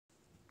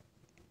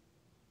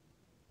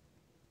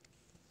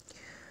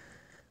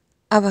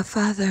Abba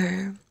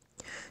Father,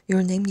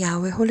 your name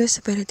Yahweh, Holy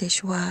Spirit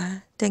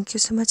Yeshua. Thank you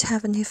so much,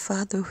 Heavenly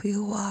Father, who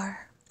you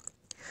are.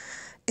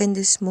 In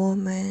this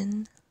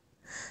moment,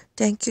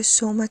 thank you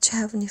so much,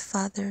 Heavenly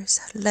Father.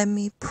 Let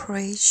me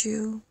praise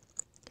you,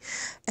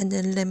 and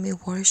then let me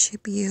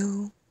worship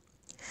you,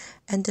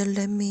 and then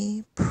let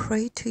me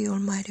pray to you,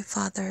 Almighty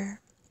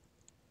Father.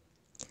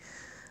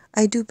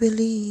 I do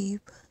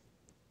believe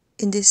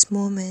in this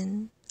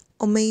moment,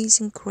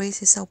 amazing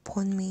grace is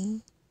upon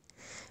me,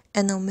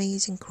 and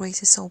amazing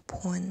grace is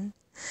upon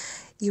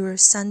your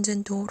sons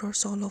and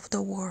daughters all over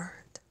the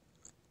world.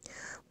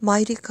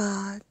 Mighty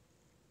God,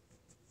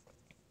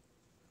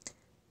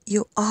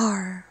 you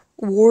are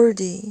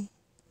worthy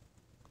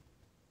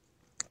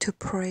to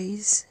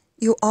praise.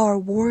 You are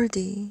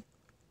worthy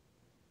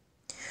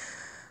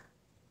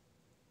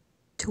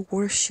to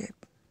worship.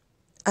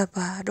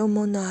 Abba,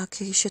 romona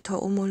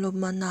kishito omolo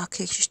mana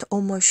kishito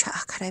omosha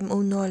akarem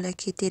unola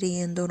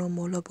kitiriendo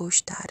romolo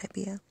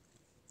bostarabia.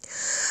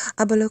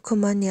 Abalo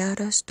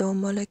komaniaras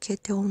domola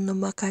kete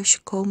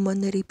unomakashiko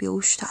moneribi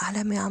usta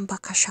alame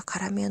ambakasha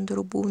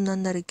karamiendo buna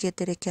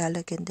narigetere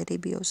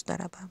kalagenderibios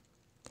daraba.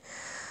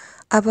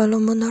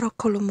 Abalomonoro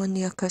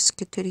kolomonia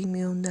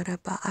kasketerimi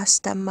unaraba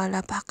asta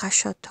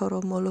malabakasha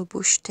toro molo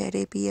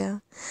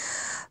bushterebia.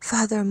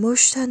 Father,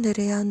 mushta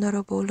nerea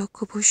narabolo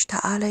kubushta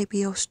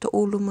alabios to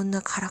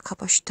ulumuna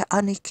karakabashta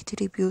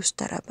anikitiribius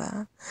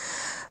daraba.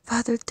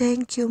 Father,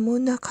 thank you.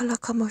 Muna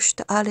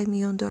kalakamoshta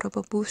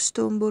alemiondoraba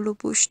bustumbolo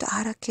bushta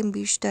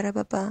arakimbish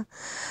darababa.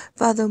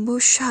 Father,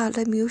 musha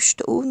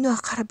alemiushta una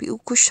karabi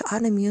ukush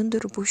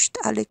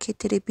anemiondorubushta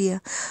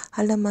alekitiribia.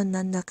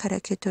 Alamanana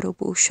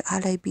karaketorobush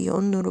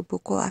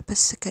alebiondorubuko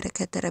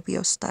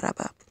apasakaraketarabios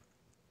daraba.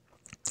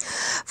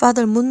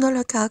 Father,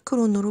 munalaka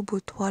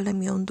akurunurubu tuala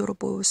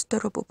miondorobo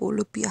storobo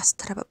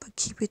lupiastraba.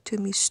 Keep it to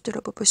me,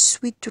 storobo,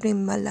 sweet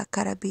dream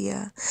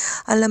malakarabia.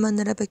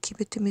 Alamanaraba,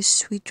 keep it to me,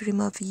 sweet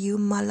dream of you,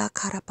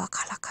 malakaraba,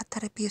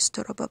 kalakatarabia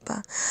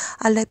storobaba.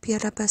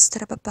 Alapiaraba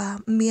strababa,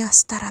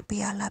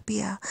 miastarabia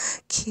labia.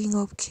 King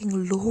of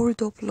King,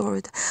 Lord of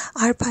Lord,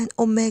 Alpha and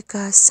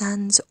Omega,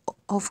 sons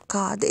of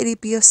God,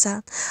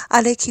 Eribiosa,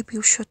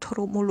 Alekibusha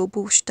Toro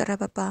Molobush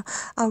Tarababa,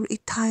 our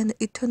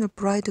eternal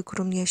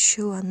bridegroom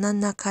Yeshua,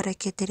 Nana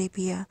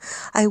Karaketeribia.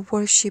 I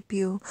worship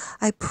you,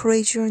 I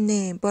praise your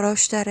name,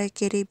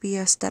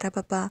 Baroshtarakeribia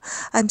Starababa.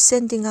 I'm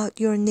sending out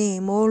your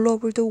name all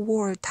over the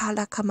world,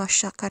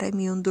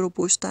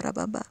 Talakamashakaramiundrubush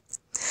Tarababa.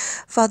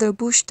 Father,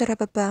 bush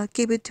tarababa,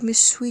 give it to me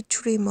sweet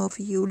dream of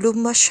you.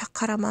 Luma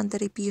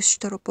shakaramandarabia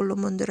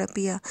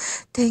staropolomondarabia.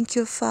 Thank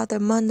you, Father.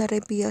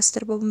 Mandarabia,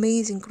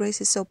 amazing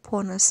graces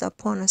upon us,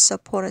 upon us,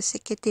 upon us.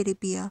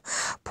 Eketeribia.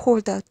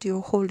 Poured out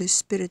your Holy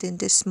Spirit in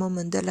this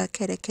moment. Dala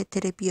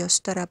kereketeribia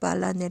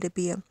starabala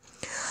neribia.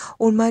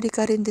 Almighty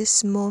God, in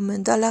this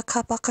moment, I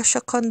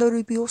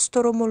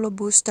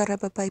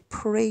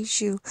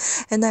praise you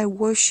and I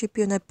worship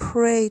you and I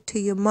pray to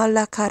you.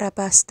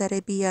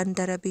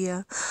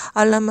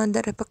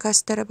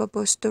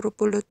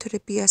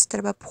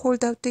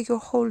 Poured out to your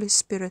Holy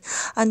Spirit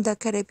and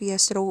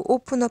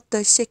open up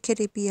the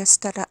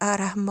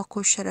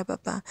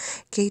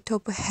gate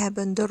of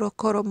heaven,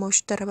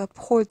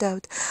 poured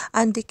out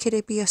and the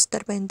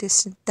in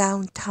this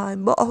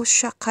downtime.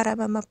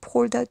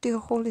 Poured out your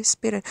Holy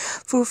Spirit,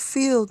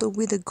 fulfilled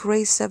with the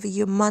grace of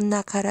you.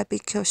 Manna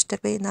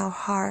karabikyosterbe in our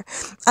heart.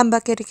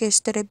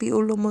 Ambakerikesterbe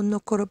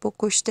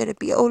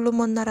ulumonokorobokosterbe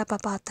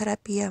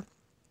ulumonarababatarabia.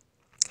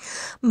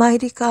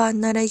 Mighty God,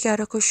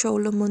 Narayarako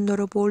Sholo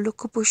Mondorobolo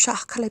Kupusha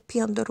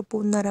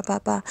Kalepiandorobo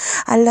Narababa,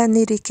 Allah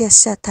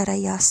Nirikesa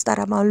Tarayas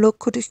Tarama,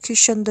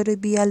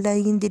 Lokurikishandoribia, La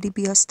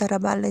Indiribias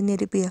Tarabala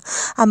Niribia,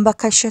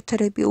 Ambakasha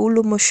Terebi,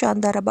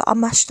 Ulumushandaraba,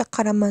 Amashta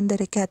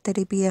Karamandere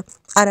Kateribia,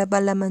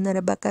 Arabala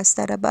Manarabakas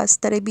Tarabas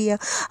Terebia,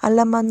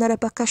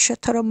 Alamanarabakasha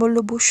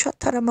Taramolubusha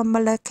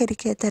Taramamala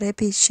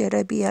Keriketerebi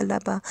Sherebia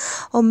Laba.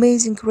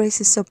 Amazing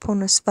graces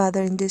upon us,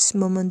 Father, in this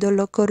moment. The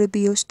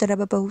Lokoribios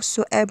Tarababa,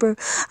 whosoever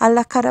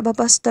Allah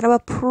Karababastaraba,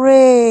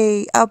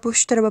 pray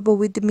Abushtaraba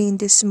with me in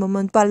this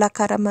moment.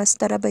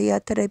 Balakaramastarabaya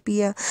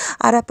Terabia,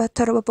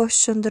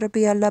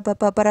 Arapatarabasundarbia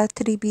Lababa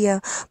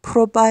Baratribia,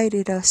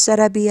 provided us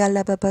Sarabia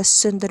Lababa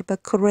Sundarba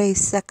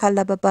grace,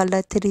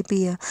 Sakalababa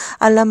Tribia,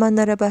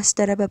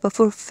 Alamanarabastarababa,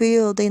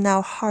 fulfilled in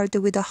our heart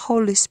with the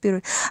Holy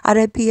Spirit.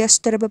 Arabia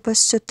Starababa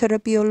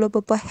Sutarabia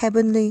Lobaba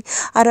heavenly,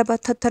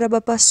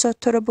 Arabatarababa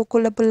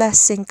Sotarabukula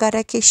blessing,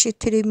 Karakishi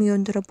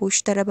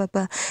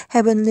Trimiundrabushtarababa,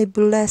 heavenly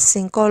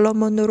blessing,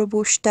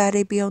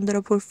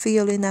 Kolomonorobushtarabia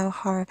fulfill in our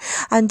heart,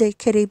 and the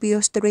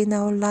Karibios in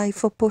our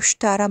life,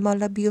 Postara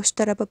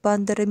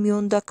Malabiostarababandere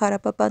Miunda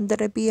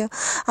Karababandarabia,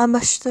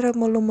 Amastara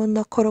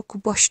Molomona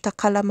Korokuboshta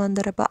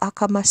Kalamandaraba,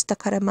 Akamasta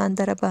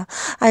Karamandaraba,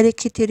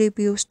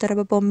 Arekitiribios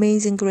Tarababa,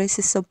 amazing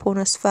graces upon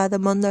us, Father,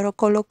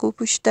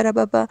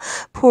 Mandarokolokupushtarababa,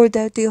 poured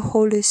out the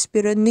Holy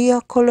Spirit,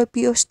 Nia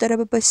Kolopios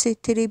Tarababa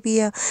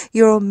Sitiribia,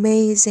 you're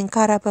amazing,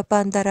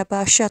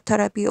 Karababandaraba,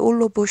 Shatarabia,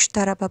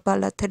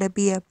 Ulubushtarababa,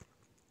 Terabia.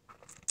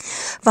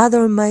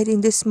 Father Almighty,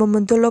 in this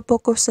moment,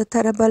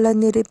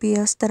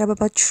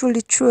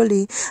 truly,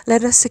 truly,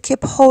 let us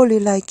keep holy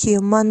like you.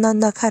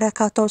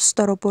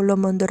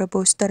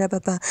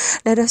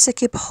 Let us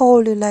keep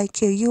holy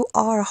like you. You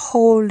are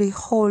holy,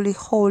 holy,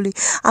 holy.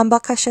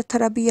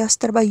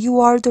 You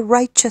are the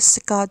righteous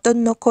God.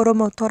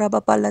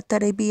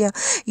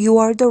 You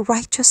are the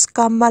righteous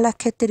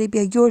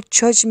God. Your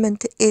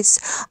judgment is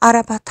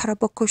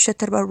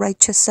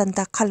righteous.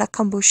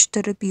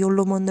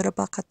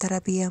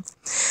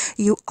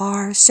 You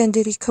are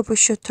Sendiri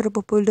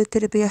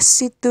Kabushotrabopolitibia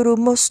Situru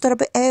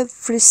Mostraba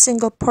every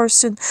single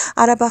person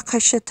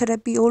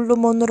Arabakashatrabi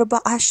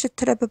Olomonoraba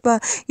Ashatrababa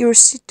your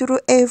Situru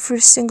every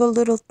single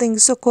little thing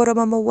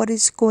Sokoramama what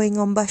is going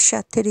on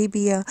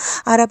Bashatribia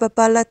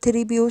Arababala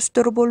Tribius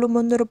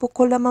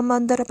Turbolomonorabokola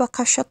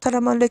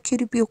Mamandarabakashatarama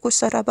Lekiribioko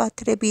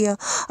Sarabatrebia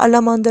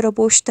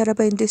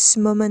Alamandaraboshtaraba in this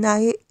moment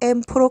I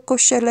am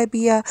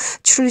Prokoshalabia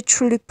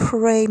truly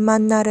pray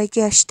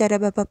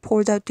Manaragastarababa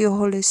poured out your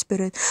Holy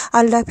Spirit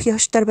Allah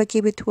Piashtarba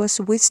give it to us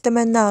wisdom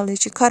and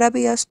knowledge.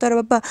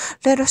 Karabiastarba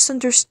let us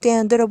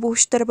understand.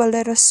 Darabushtarba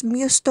let us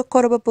musta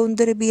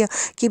korababundarabia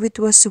give it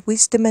to us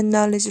wisdom and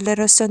knowledge. Let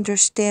us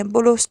understand.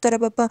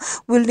 Bolostarababa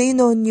we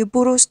lean on you.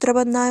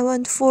 Borostraba now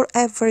and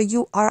forever.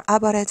 You are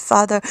Abaret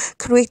Father,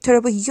 Creator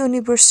of a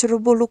universe.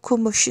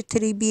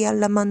 Robolukumushitribia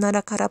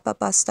Lamanara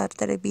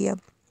Karababastarabia.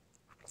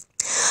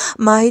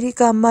 Mighty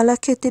God,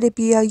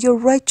 Malaketiribia, your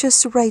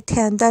righteous right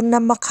hand,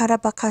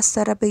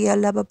 Anamakarabakasarabia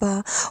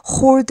Lababa,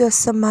 hold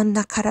us,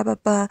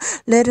 Manakarababa,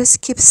 let us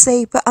keep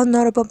safe,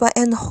 Honorable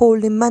and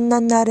holy,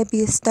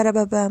 Mananarabi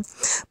Starababa,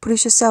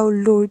 precious our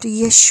Lord,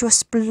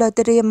 Yeshua's blood,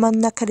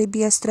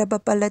 Manakaribia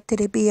Strababa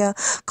Latiribia,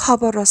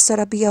 cover us,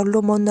 Sarabia,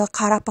 Lomona,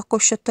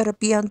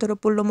 Karapakoshatarabia, and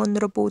Robulomon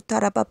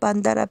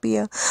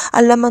Tarababandarabia,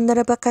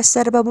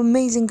 Alamanarabakasarababa,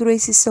 amazing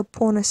grace is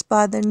upon us,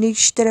 Father,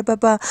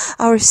 Nishtarababa,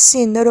 our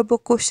sin,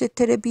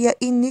 Terabia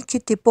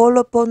iniquity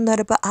polo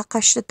ponaraba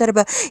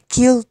akashataraba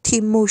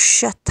guilty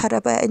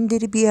mushataraba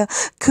endiribia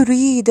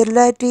creed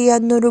ladia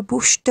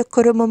nurubushta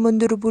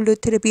koramamandurubulu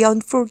terabia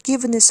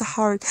unforgiveness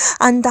heart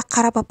anda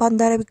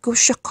karabapandarabi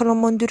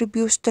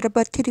kushakoramanduribius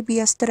teraba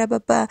tiribia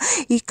strababa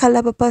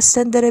ikalababa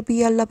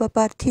sandarabia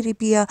lababa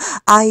tiribia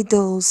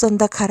idols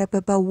anda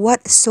karababa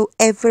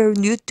whatsoever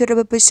new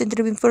terababa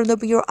sendrab in front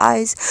of your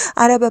eyes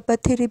arababa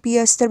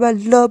tiribia straba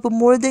love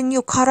more than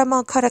you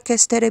karama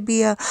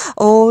karakasterabia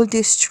all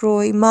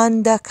destroy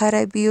manda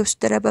karabius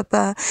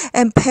terababa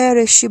and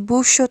perish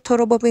busho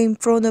torobaba in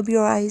front of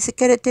your eyes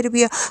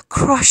kereterbia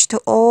crushed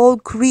all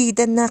greed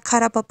and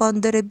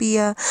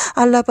nakarababanderebia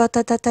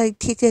alabatata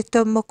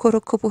titeto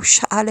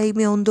mokorokobusha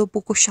alaimiondo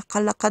bukusha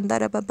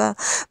kalakandarababa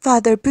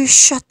Father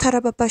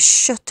bishatarababa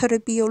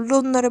shatarabio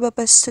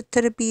lunarababa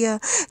satarabia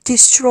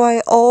destroy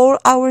all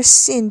our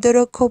sin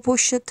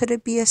derokobusha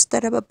terabia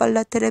starababa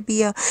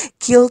laterabia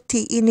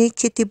guilty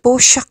iniquity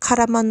bosha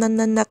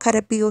karamanana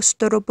karabios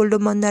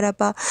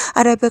torobulumanaraba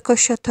Arabeko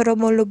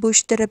shatoromolo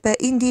bushterebe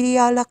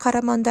indiriala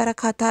karamandara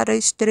katara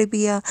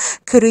istrebia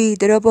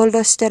creed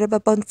robolstereba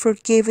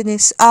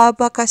unforgiveness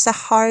abakasa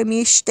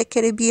harmish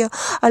tekerebia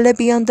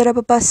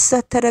alabiandaraba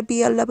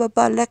satarabia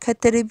lababa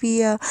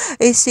lakaterebia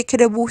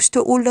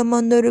esikrebusto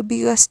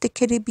ulamanurubia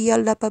stekerebia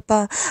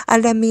lababa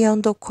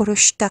alamiando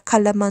koroshta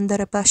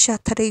kalamandaraba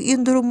shatare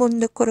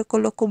indurumundo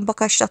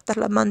korokolokumbaka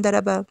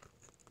shatalamandaraba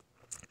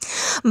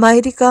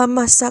Mighty God,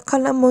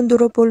 Masakala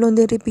Mondoro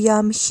Bolonderibia,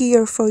 I'm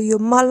here for you.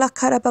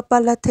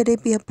 Malakarababala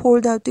Teribia,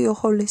 poured out your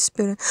Holy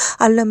Spirit.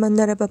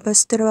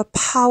 Alamanarababastera,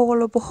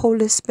 power of the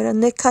Holy Spirit.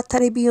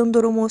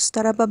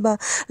 Nekataribiondoromostarababa.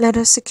 Let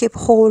us keep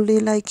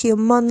holy like you.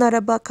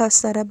 Manarabaka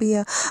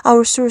Sarabia.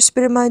 Our soul,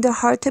 spirit, mind,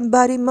 heart, and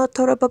body.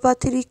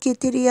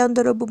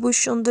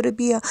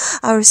 Matorababatiritiriandorobubushondoribia.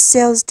 Our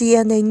cells,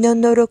 DNA,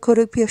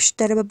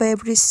 Nonorokorupioshterababa.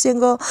 Every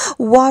single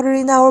water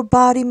in our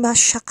body,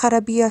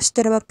 Mashakarabia,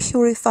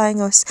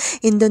 purifying us.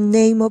 In the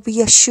name of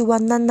Yeshua,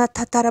 Nana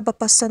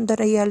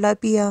Tatarabapasandara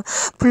Labia,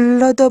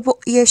 blood of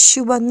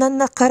Yeshua,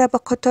 Nana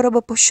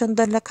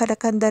Karabakotorabapushandala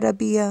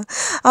Karakandarabia,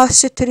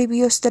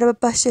 Ashetribios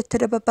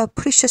Tarabashetrababa,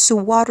 precious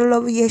water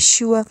of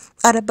Yeshua,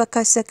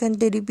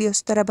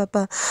 Arabakasakandibios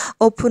Tarababa,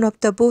 open up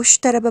the bush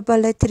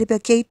Tarababa, let the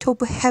gate of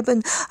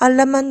heaven,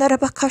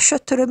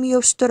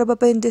 Alamanarabakashatramios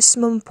Tarababa, in this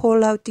moment,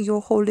 pour out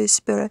your Holy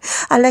Spirit,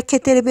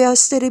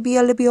 Alaketeribios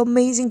Teribia,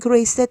 amazing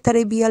grace, that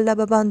Taribia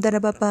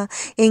Lababandarababa,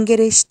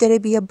 Engerish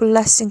Teribia,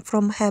 blessing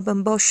from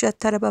heaven, Bosha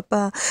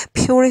Tarababa,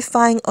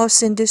 purifying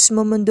us in this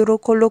moment,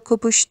 Rokoloko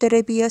Bush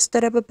Terebias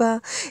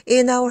Tarababa,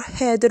 in our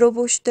head,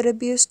 Robush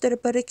Terebias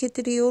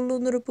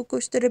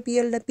Terabarekitiriolunrubukus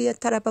Terebia Labia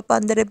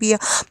Tarababandarabia,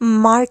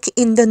 mark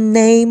in the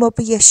name of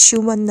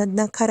Yeshua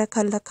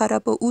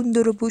Nanakarakarakarabu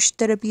Undurubush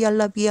Terebia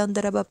Labia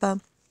Andarababa.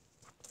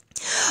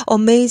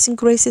 Amazing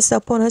grace is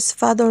upon us,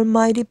 Father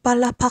Almighty.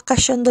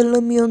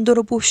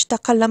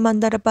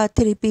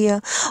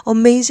 Palapakashandalamiondorobushtakalamandarabatelibia.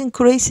 Amazing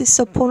grace is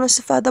upon us,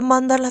 Father.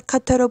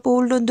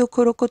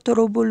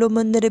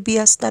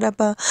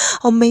 Mandalakatarabulundukorokotorobulumanderebiastaraba.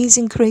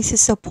 Amazing grace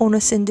is upon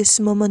us in this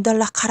moment.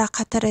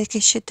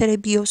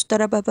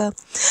 Dalakarakatarekesheterebiostarababa.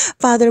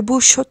 Father,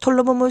 busho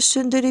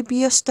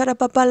tolomomosunderebia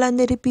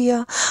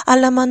starababalanderebia.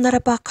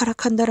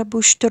 Alamandarabakarakandara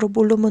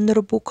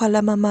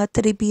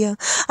bushtorobulomandarabukalaamateribia.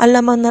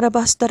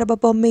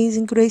 Alamandarabastarababa.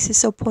 Amazing grace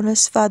is upon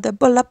us, Father.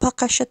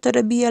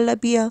 Balapakashatarabia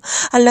labia.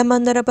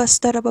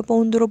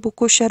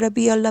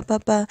 Alamandarabastarababondorobukusharabia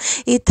lababa.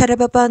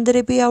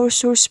 Itarababanderebia. Our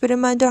soul, spirit,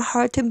 mind, our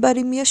heart, and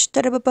body.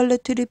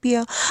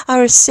 Miyashtarababalaturibia.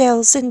 Our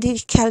cells and the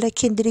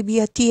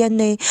kalakindribia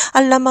tiane.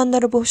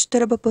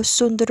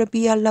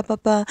 Alamandarabostarababasundurabia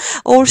lababa.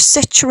 All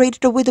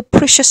saturated with the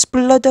precious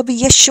blood of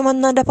Yeshua.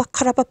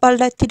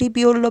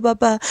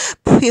 Nandabakarababalatiribiolababa.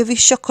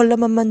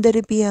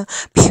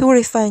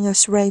 Purifying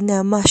us right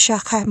now.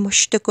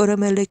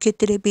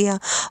 Mashakamushtakoromelekitiribiya.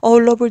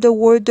 All over the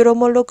world.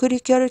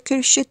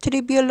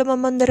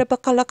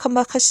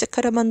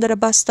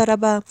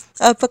 Romolokurikirikirishitiribiolamamandarabakalakamakasakaramadarabastaraba.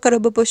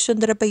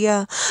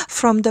 Apakarababushundarabaya.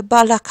 From the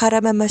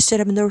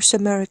Balakaramamasaram North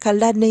America,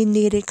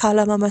 Laneniri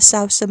Kalamama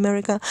South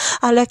America,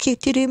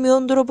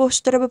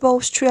 Alakitirimiondrobostarababa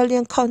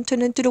Australian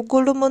continent,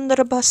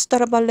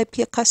 Gulumundarabastarabale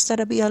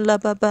Piakastarabia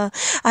Lababa,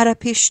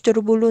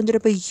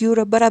 Arapishturabulundraba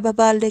Yura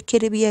Barababa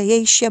Lekiribia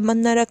Asia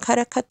Manara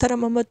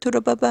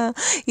Karakataramamaturababa,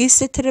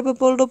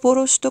 Isitrabolo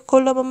Borosto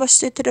Kolamama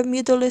Sitra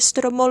Middle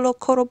Estramolo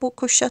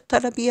Korobuko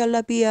Shatarabia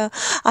Labia,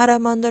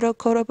 Aramandara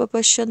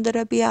Korababa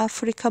Shandarabia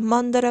Africa,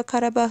 Mandara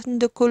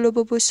Karabahunda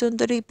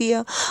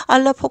Kulubusundaribia,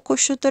 Allah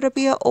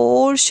Pokoshutarabia,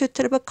 all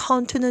Shataraba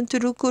continent,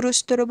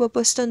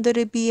 Rukurustarababa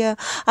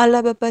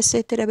Allah Baba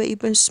Setaraba,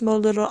 even small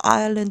little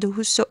island,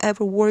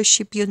 whosoever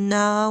worship you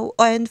now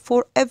and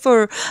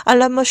forever.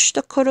 Allah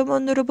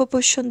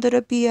Mashtakaramandarababa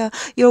Shandarabia,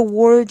 you're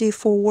worthy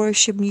for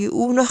worship. You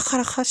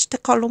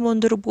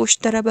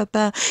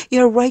Unakarakhastakalamandarabustarababa,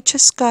 your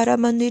righteous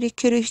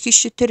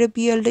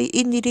Karamanirikirikishitarabia Le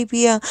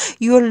Indiribia,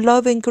 your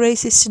love and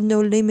grace is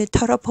no limit.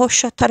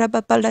 Taraposha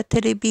Tarababala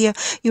Teribia,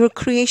 your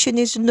creation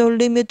is no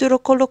limit.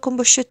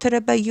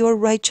 Your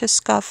righteous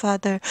God,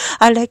 Father.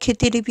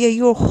 Alakitiribia,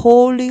 you're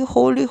holy,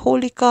 holy,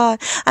 holy God.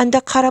 And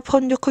the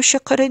Karapondo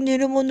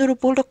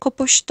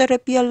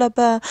Kushakaraniramunurubulakopushtarabia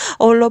Laba.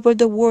 All over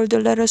the world,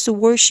 let us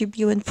worship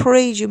you and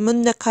praise you.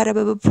 Munda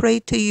Karababa, pray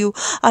to you.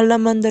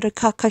 Alamandara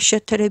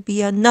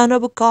Kakashatarabia. None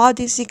of God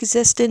is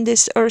exist in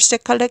this earth.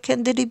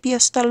 Sekalakandiribia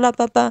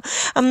Stalababa.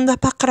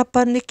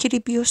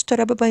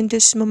 Amnapakarapanikiribiostarababa. In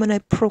this moment I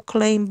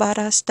proclaim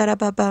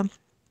Barastarababa.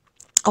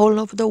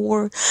 All over the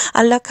world.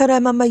 Allah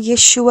Karamama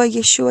Yeshua,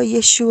 Yeshua,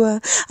 Yeshua.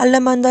 Allah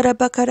Mandara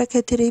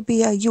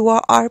Bakarakateribia. You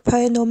are Alpha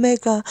and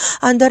Omega.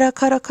 Andara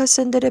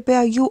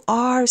Karakasanderebea. You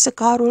are the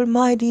God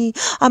Almighty.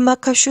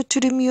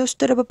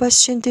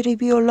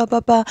 Amakashuturimiostarabashinderibio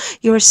Lababa.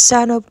 You are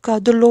Son of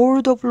God, the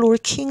Lord of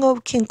Lords, King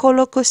of Kings.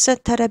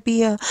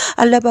 Kolokosatarabia.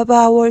 Allah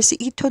Baba, ours,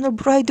 eternal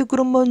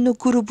bridegroom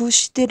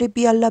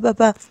Nukurubushteribia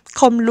Lababa.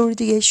 Come, Lord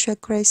Yeshua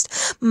Christ.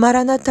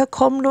 Maranatha,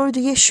 come, Lord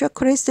Yeshua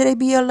Christ.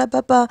 Rebia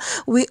Lababa.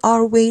 We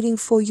are waiting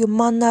for you.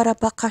 Manara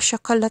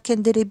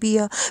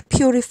Bakashakalakenderebia,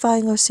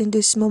 purifying us in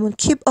this moment.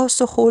 Keep us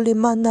so holy.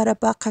 Manara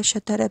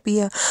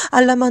Bakashatarabia.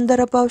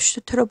 Alamandara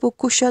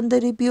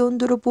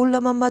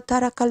Baushtrabukushanderebiondurubula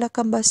Mamatara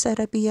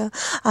Kalakambasarabia.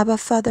 Abba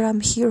Father,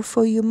 I'm here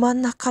for you.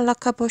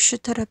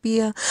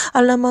 Manakalakaboshatarabia.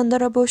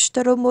 Alamandara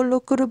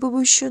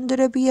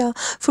Boshtaramolokurubushunderebia.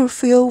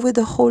 Fulfill with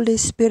the Holy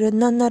Spirit.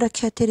 Nanara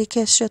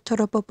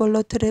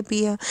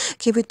Katerikeshatarababolotrebia.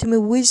 Give it to me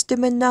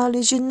wisdom and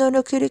knowledge.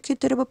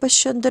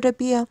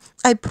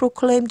 I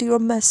proclaim your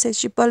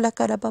message.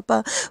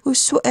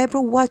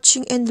 Whosoever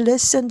watching and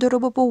listen,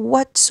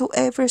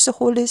 whatsoever the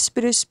Holy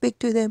Spirit speak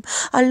to them.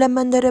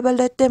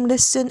 Let them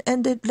listen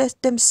and let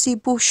them see.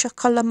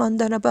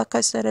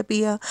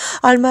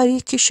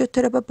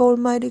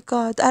 Almighty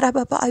God,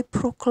 I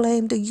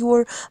proclaim that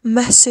your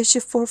message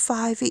for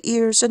 5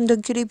 years and the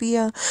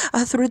Gribia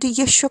through the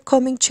Yeshua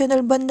Coming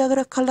channel.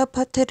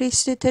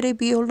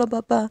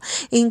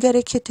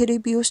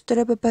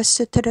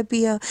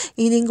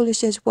 In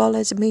English as well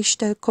as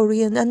Mishta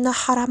Korean and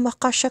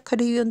Haramakasha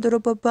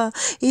Kariyandurababa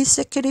is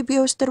a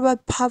Kiribiostaraba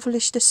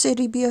published the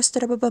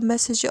Siribiostaraba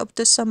message of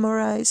the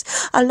summarize.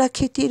 Allah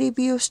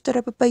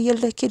Kitiribiostaraba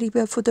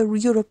Yelekiribia for the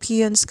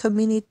Europeans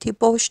community.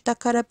 Boshta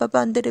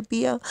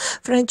Karababanderebia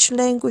French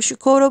language.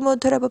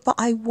 Koromotarababa,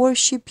 I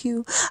worship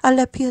you.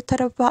 Allah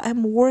Piataraba,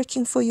 I'm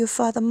working for you,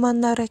 Father.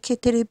 Manara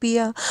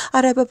Kitiribia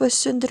Arababa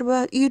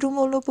Sundaraba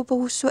Irumolobaba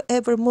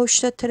whosoever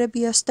Mosha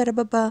Terabia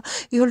Starababa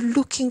you're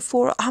looking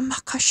for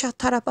Amakasha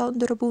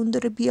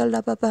Tarabandurabunderebia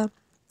Lababa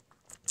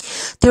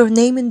Their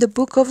name in the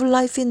book of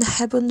life in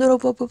heaven.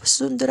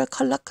 sundara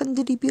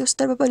kalakandiribios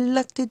daraba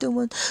elected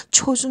one,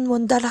 chosen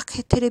one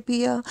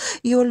daraketerebia.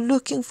 You're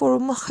looking for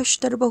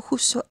mahashtaraba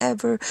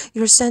whosoever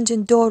your sons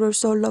and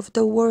daughters all of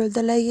the world.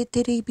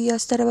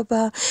 Dalayeterebias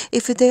daraba.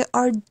 If they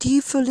are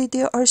deeply,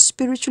 they are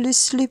spiritually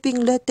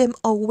sleeping, let them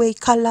awake.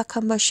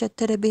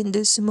 Kalakamashaterebe in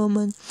this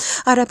moment.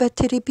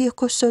 Arabateribia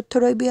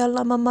kosotorabia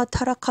lamama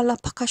tarakala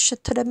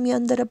pakashateremi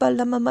andaraba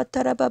lamama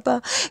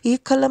tarababa.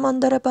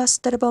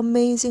 Ikalamandarabastaraba.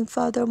 Amazing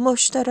Father.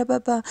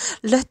 Moshtarababa.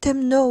 Let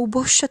them know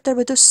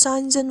Boshataraba, the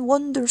signs and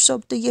wonders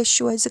of the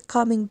Yeshua is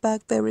coming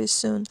back very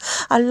soon.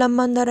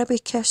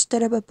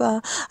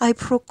 Allamandarabikashtarababa. I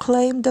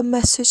proclaim the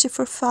message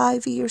for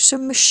 5 years.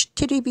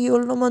 Mishtiribia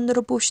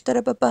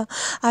Olamandarabustarababa.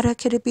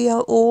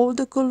 Arakaribia. All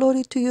the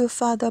glory to you,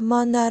 Father.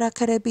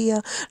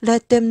 Manarakaribia.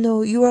 Let them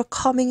know your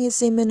coming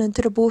is imminent.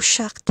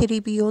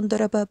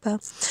 Raboshaktiribiondorababa.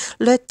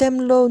 Let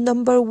them know,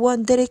 number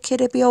one,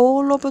 Derekeribia.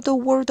 All over the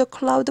world, the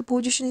cloud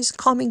position is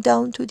coming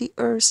down to the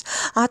earth.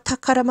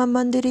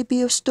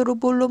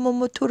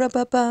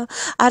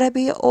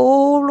 Arabia,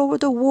 all over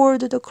the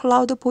world, the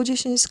cloud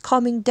position is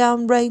coming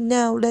down right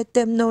now. Let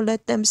them know,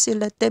 let them see,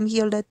 let them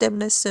hear, let them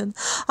listen.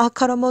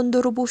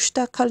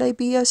 Akaramondorobushta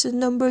kalabias,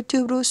 number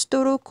two,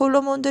 Rustoro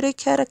Kolomondere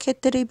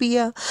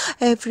Karaketeribia.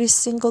 Every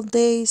single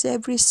day,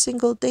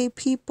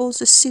 people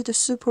see the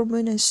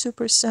supermoon and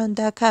super sun.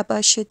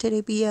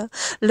 Dakabasheteribia.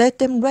 Let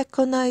them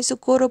recognize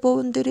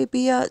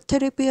Gorobonderibia,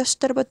 Teribia,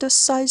 Starba, the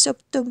size of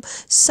the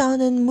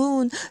sun and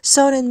moon,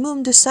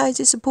 the size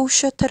is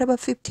Bushataraba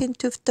 15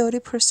 to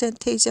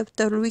 30% of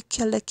the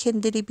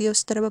Rikalakendiribia,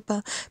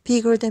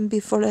 bigger than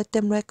before. Let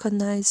them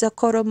recognize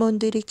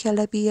Zakoromondiri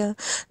Kalabia.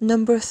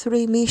 Number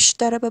three,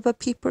 Mishtarababa,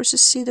 people to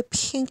see the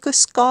pink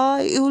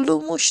sky.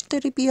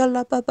 Ulumushtaribia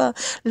Lababa.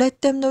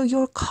 Let them know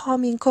you're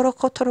coming.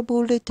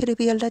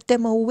 Korokotorabuliteribia. Let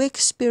them awake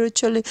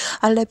spiritually.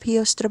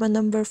 Alapiostaraba.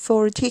 Number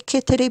four,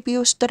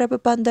 Tiketeribiostaraba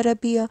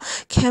Bandarabia.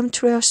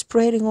 Chemtrails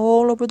spreading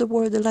all over the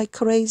world like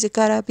crazy.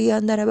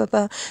 Karabia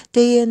Narababa.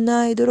 Day and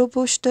night.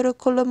 Robushtara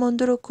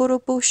Kolomondoro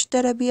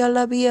Korobushtara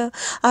Bialabia.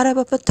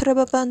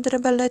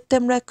 Arabapatrababandraba. Let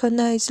them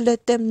recognize,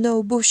 let them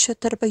know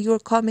Bushataraba, your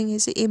coming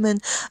is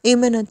imminent.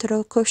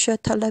 Rokosha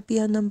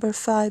Talabia. Number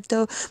five.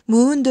 The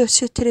moon, the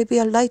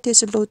Sitribia light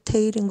is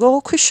rotating.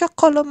 Go Kusha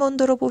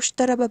Kolomondoro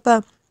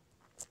Bushtarababa.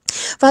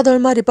 Father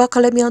Almighty,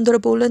 Bakalemi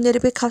Andrebola,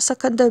 Nerebe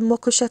Kasakanda,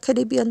 Mokosha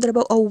Karibi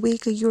Andreba,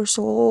 awake your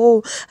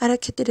soul.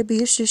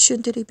 Araketiribi,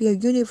 Shunteribi, a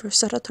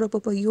universe,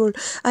 Aratrababa, your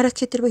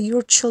Araketiribi,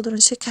 your children,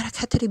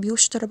 Sekarakatiribi,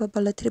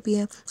 Ustarabala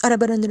Tribia,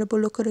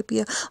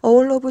 Arabanabolokorabia,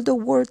 all over the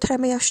world,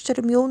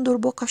 Trameashtermi,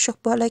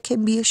 Bokashakba, like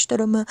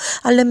Biashterama,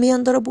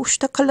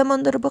 Alamiandarabushta,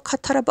 Kalamandaraba,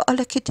 Kataraba,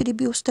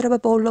 Alaketiribi, Ustaraba,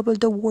 all over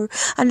the world,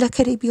 and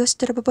Lakaribi,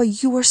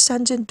 Ustaraba, your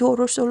sons and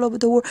daughters all over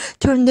the world,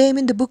 to your name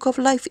in the book of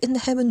life in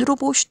heaven,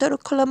 Rubushtar,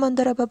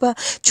 Kalamandaraba.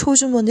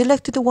 Chosen one,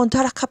 elected one,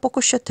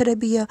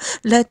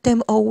 let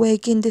them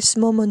awake in this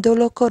moment.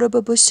 Your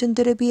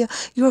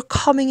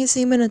coming is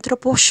imminent.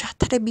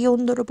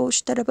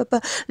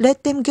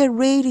 Let them get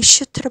ready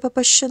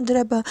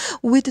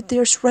with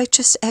their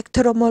righteous act.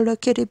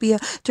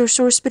 Their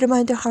soul, spirit,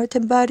 mind, their heart,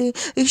 and body.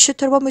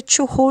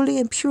 Mature, holy,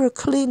 and pure,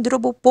 clean,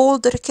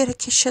 bold,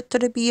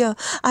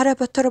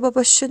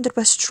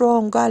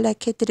 strong.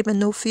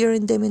 No fear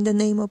in them in the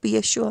name of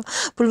Yeshua.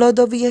 Blood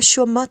of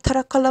Yeshua.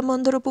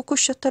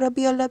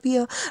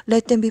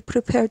 Let them be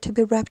prepared to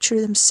be raptured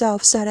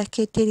themselves.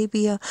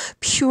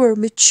 Pure,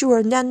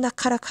 mature,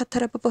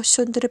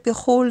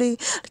 holy.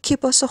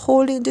 Keep us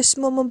holy in this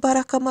moment.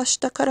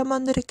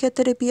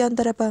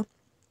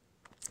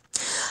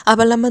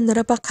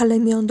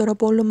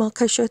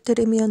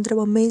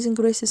 Amazing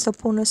grace is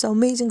upon us.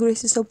 Amazing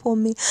grace is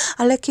upon me.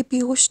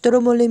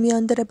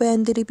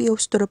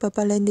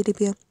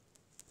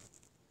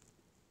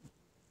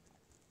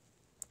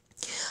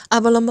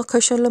 Abalama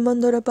kashala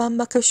mandara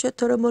bamba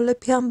kashatara mole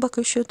piamba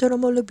kashatara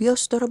mole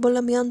biostara bola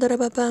miandara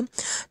baba.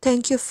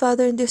 Thank you,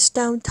 Father, in this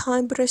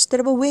downtime.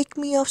 Wake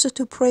me also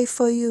to pray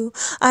for you.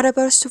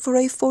 Arabas to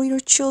pray for your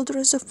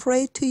children, to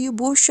pray to you.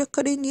 Busha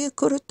karini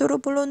kurutoro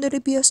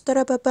bolondere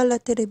biostara baba la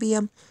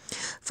terebia.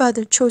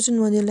 Father,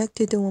 chosen one,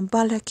 elected one,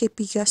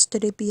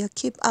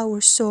 keep our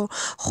soul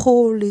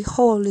holy,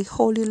 holy,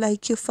 holy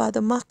like you,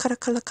 Father.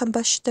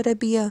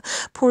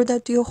 Pour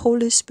out your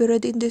Holy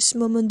Spirit in this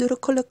moment.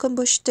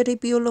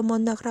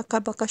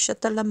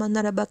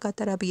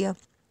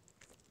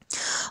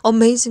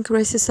 Amazing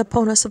grace is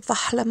upon us.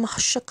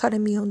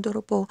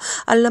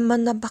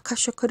 Alamana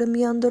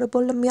bakashakarami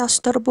andorabo,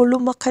 Lamiastarabo,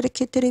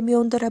 Lumakarikitimi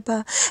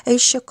ondaraba,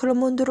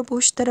 Eshakromondorobo,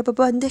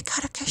 Starababa, and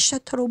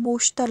Dekarakashatorobo,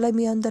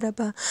 Stalami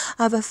andaraba.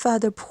 Our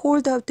Father,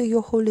 poured out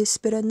your Holy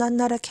Spirit,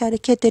 Nanara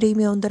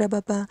Karikitimi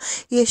ondarababa,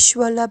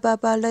 Yeshua la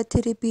Baba la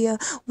Tiribia.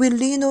 We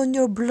lean on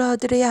your blood,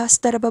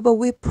 Reastarababa,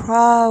 we're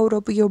proud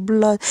of your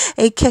blood.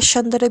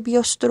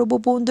 Ekeshandarabia, Storobo,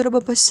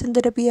 Bondarababa,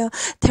 Sendarabia.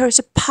 There is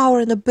a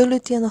power and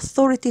ability and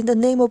authority in the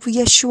name of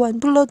Yeshua and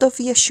blood of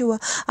Yeshua.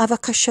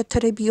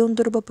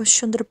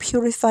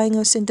 Purifying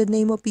us in the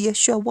name of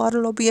Yeshua,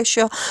 water of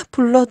Yeshua,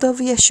 blood of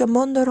Yeshua.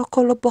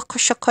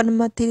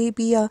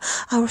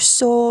 Our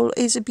soul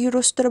is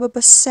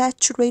beautiful,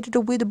 saturated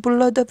with the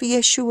blood of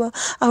Yeshua.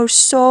 Our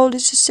soul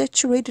is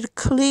saturated,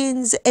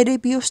 cleansed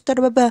in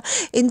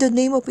the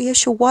name of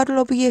Yeshua, water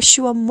of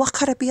Yeshua,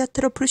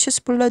 precious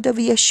blood of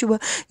Yeshua.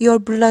 Your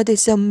blood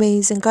is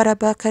amazing.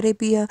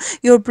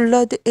 Your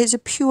blood is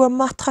pure.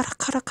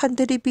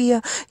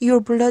 Your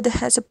blood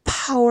has a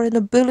power and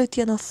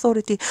ability and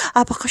authority.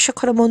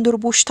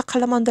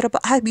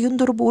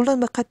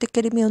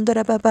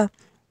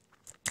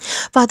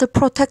 Father,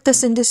 protect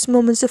us in this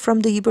moment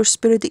from the evil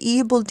spirit, the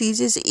evil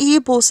disease,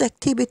 evil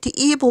activity,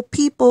 evil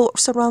people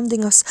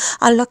surrounding us.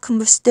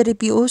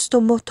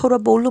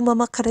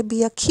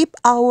 Keep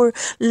our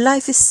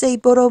life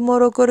safe.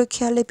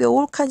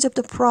 All kinds of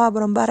the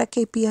problem.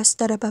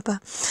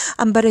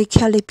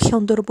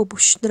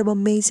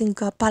 Amazing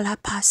God.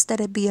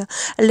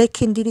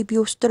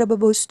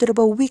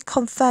 We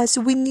confess,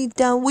 we kneel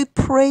down, we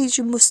praise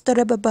you,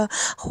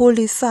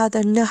 Holy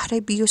Father.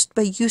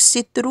 You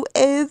see through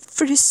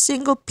every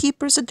single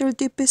people's at their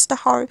deepest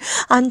heart.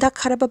 And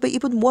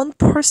even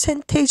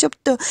 1% of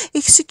the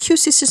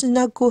excuses does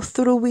not go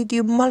through with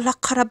you.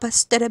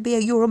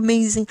 You're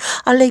amazing.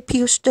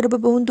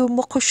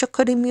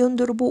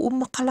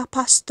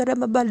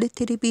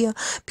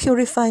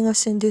 Purifying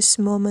us in this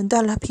moment.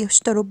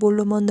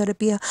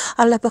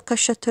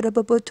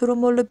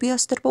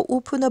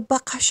 Open a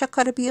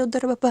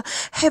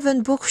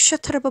heaven book.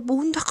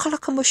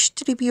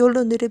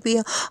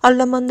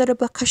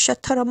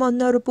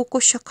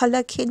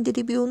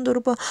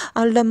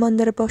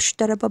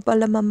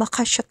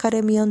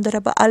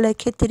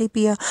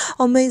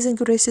 Amazing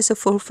graces are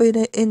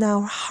fulfilled in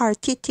our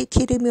heart.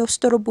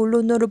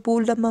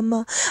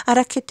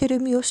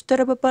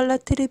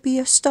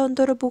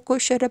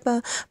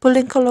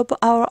 Blinkle of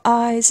our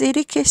eyes.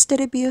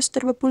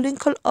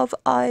 Blinkle of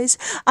eyes.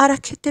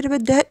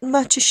 That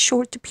much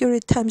short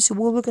period of time, so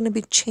we're going to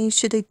be changed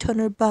to the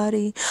eternal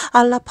body.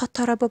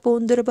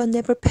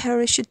 Never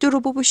perish.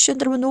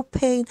 No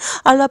pain.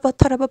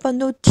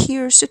 No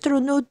tears.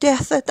 No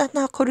death.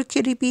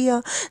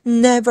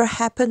 Never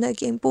happen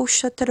again.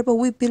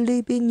 We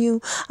believe in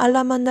you.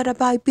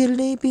 I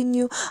believe in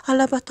you.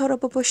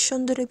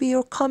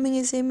 Your coming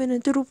is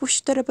imminent.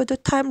 The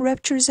time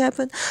raptures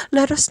heaven.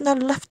 Let us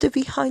not left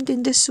behind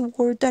in this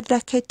world.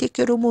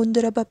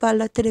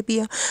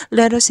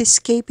 Let us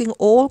escaping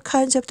all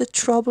kinds of the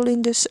trouble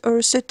in this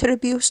earth.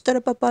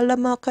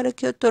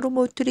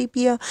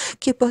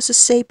 Keep us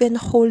safe and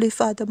holy,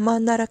 Father.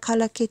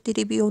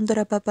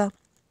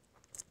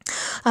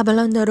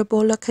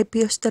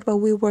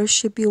 We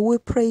worship you, we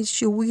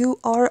praise you. You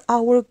are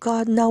our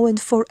God now and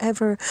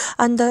forever.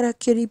 Andara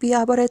kiribi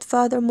abaret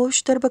Father,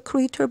 Mushtarba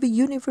creator of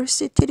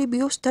university,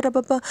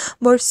 Biostarababa,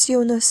 mercy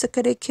on us,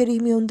 Sakare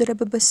Kirimi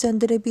Undarababa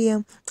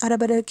Sandarabia,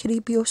 Arabara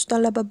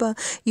Kiribiostalababa.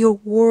 Your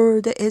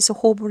word is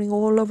hovering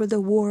all over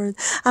the world.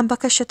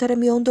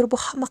 Ambakashatarami Underbo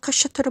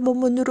Hamakashataramo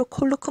Munuro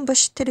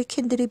Kolokumbashiteri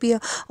Kinderibia.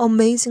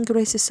 Amazing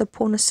graces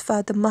upon us,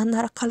 Father.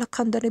 Manara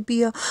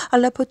Kalakandarabia,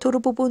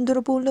 Alapatorobo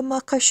Bundurabula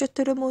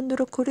Makashataramondo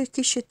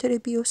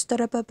Kurikishatarabio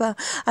Starababa,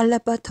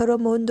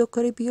 Alapataramondo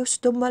Karibios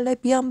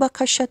Domalabiamba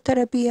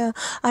Kashatarabia,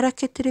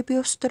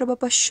 Araketeribio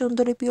Starababa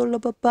Shundarabio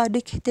Lababa,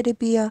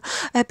 Diketeribia,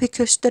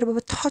 Epicus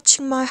Starababa,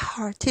 touching my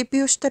heart,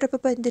 Tibios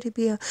Starababa,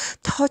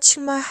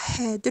 touching my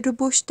head,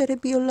 Rubush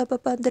Tarabio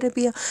Lababa,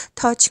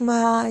 touching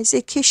my eyes,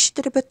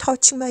 Ekishtaraba,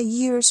 touching my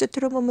ears,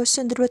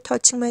 Etramamasandra,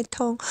 touching my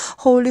tongue.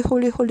 Holy,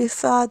 holy, holy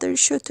Father,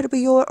 Shutaraba,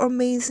 you are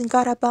amazing,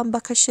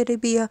 Garabamba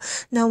Kasharibia,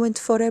 now and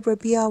forever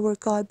be our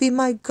God. Be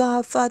my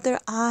God, Father.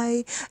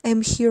 I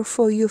am here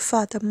for you,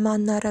 Father.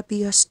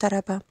 Manarabia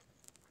Staraba.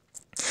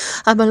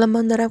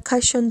 Amalamandara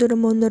Kashandura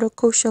Mondara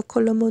Kosha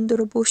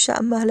Kolamondura Busha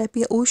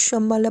Amalapia Usha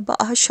Malaba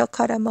Asha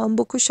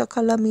Karamambukusha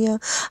Kalamia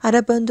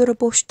Arabandura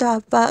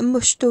Bosta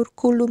Mustur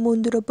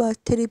Kulumundura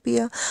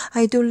Bateribia.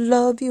 I do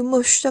love you,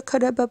 Mushta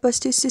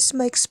Karababas. This is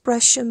my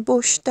expression,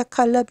 Boshta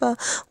Kalaba,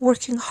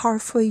 working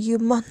hard for you.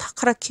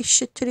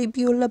 Manakrakisha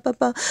Tribula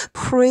Baba.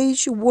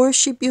 Praise you,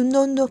 worship you,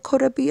 no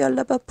Korabia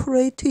Laba,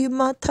 pray to you,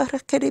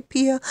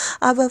 Matarakaripia,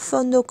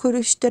 Avafando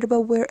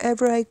Kurishterba,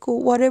 wherever I go,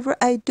 whatever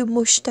I do,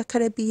 Mushta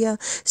Karabia.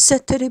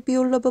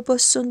 Sataribiola Baba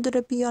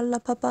Sundarabia La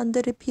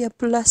Papandarabia,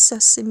 bless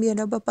us,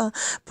 Simira Baba,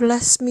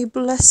 bless me,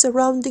 bless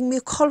surrounding me,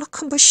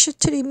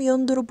 Kolakambashitri me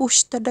under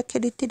Bushta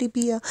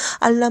Dakaritiribia,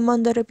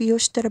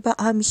 Alamandarabiosteraba.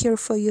 I'm here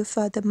for you,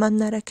 Father.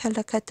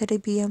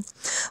 Manarakalakataribia.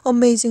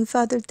 Amazing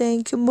Father,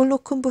 thank you.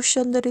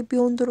 Molokumbushandarabi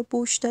under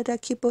Bushta,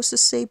 keep us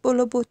safe,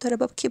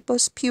 Bolabotaraba, keep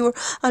us pure,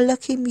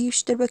 Alakim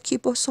Yushterba,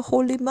 keep us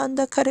holy,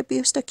 Manda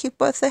Karabiusta,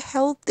 keep us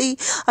healthy,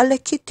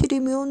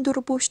 Alakitirimi under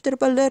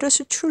Bushterba. Let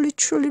us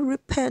truly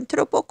repent.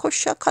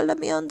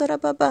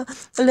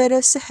 Let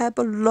us have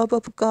a love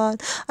of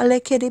God.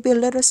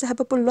 Let us have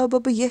a love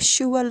of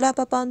Yeshua.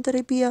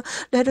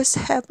 Let us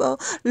have a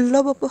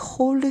love of the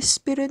Holy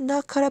Spirit.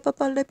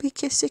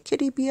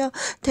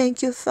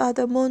 Thank you,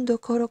 Father.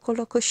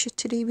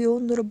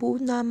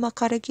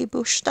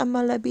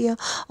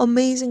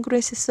 Amazing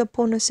grace is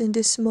upon us in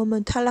this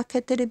moment. Let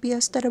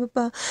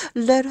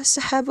us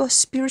have a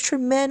spiritual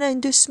manna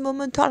in this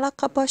moment.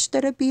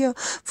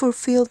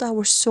 Fulfilled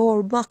our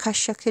soul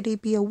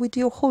with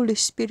your Holy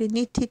Spirit.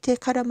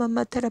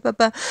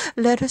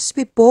 Let us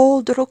be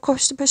bold,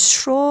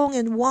 strong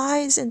and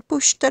wise and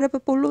push.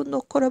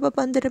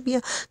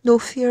 No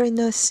fear in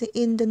us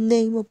in the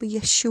name of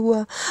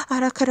Yeshua.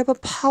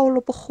 Power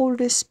of the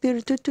Holy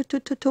Spirit.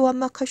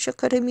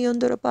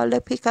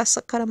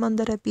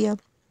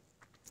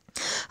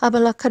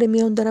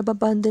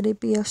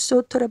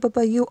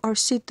 You are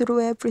see through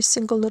every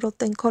single little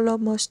thing.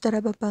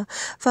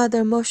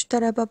 Father,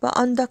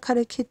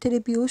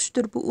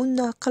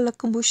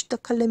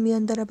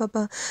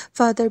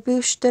 Father,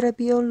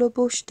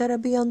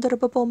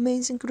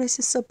 amazing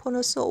graces upon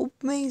us, so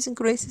amazing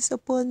graces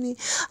upon me.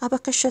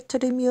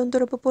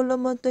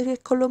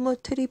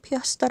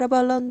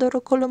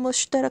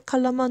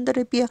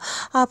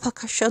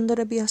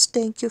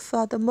 Thank you,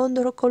 Father.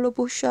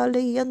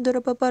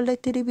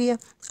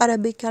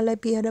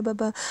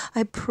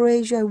 I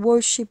praise you, I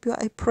worship you,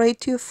 I pray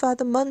to you,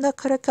 Father.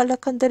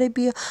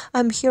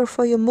 I'm here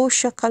for you.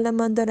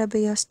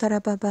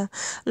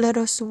 Let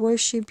us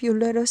worship you,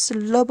 let us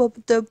love of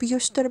the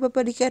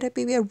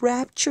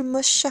rapture,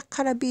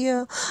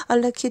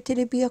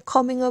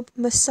 coming up,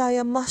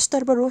 Messiah, Master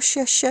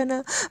Barosha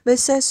Shana,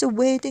 Messiah,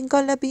 waiting,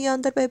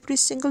 under every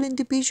single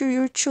individual,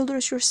 your children,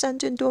 your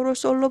sons and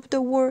daughters all over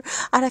the world.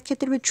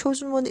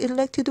 Chosen one,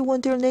 elected one,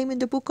 their name in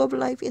the book of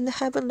life in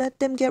heaven. Let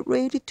them get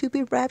ready to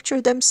be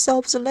raptured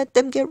themselves. Let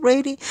them get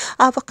ready.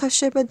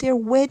 Their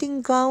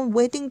wedding gown,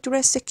 wedding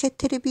dress,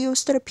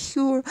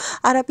 pure.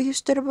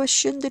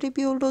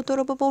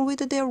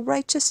 With their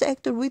righteous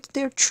act, with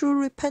their true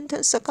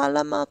repentance.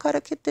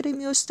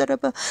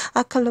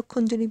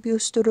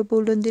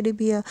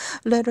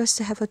 Let us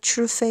have a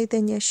true faith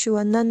in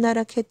Yeshua.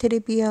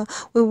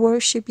 We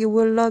worship you,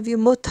 we love you.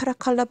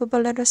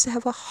 Let us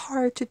have a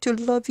heart to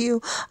love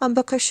you.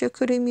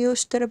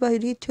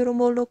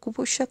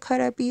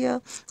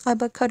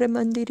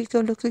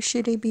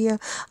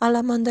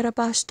 Alamandara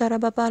bastara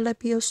babala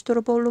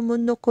biostoro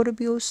bolo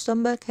corbius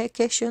samba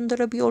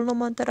kekeshandra biolo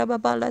mantara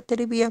babala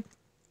teribia.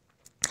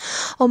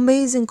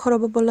 Amazing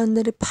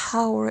the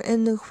power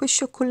and the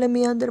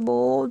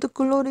all the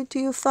glory to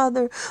you,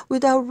 Father.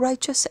 Without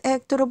righteous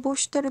act,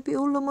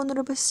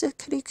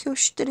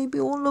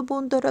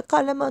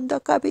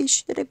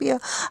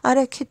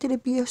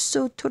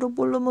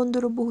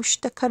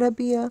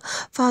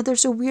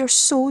 Fathers, we are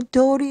so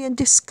dirty and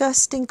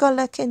disgusting,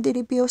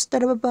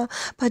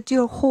 but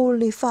you're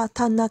holy,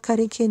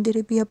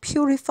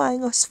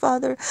 purifying us,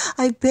 Father.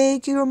 I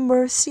beg your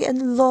mercy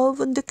and love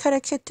and the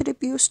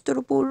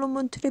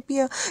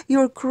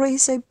your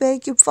grace, I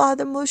beg you,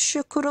 Father.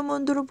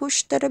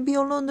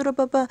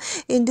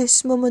 In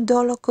this moment,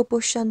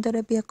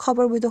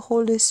 covered with the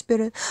Holy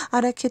Spirit.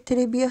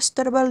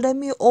 Let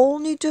me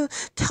only to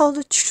tell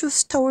the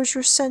truth towards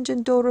your sons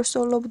and daughters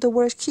all over the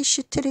world.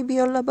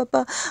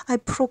 I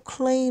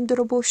proclaim the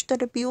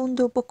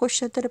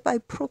I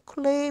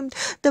proclaimed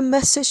the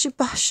message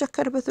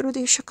through the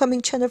Yeshua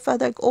Coming channel,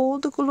 Father. All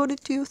the glory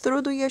to you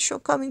through the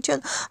Yeshua Coming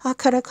channel.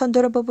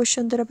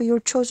 Your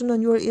chosen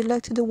one, your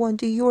elected one,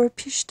 your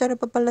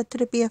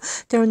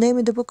their name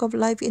in the book of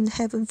life in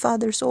heaven,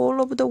 Fathers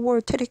all over the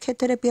world.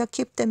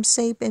 Keep them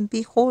safe and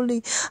be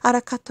holy.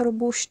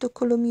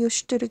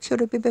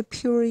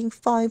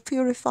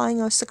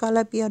 Purifying us.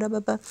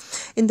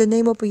 In the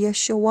name of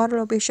Yeshua, water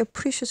of Yeshua,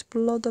 precious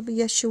blood of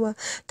Yeshua.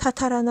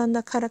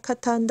 Tatarananda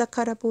karakatanda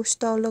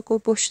karabusta loko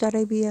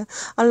bushtarebia.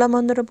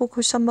 Alamandra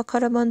bokusama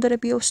karamandra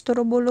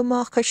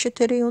biostorobuluma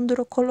kasheteri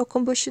undro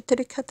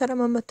kolokumbushiteri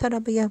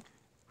kataramamatarabia.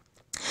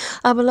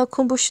 Abala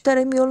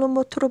kumbushitare miolo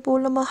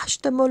motorobola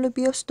mahashtamolo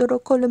biostoro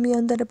kolomi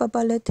andare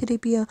babala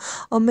teribia.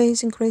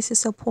 Amazing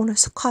graces upon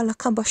us. Kala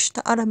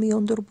kambashta arami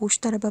ondor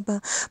bushtare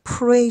baba.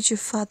 Praise you,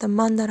 Father.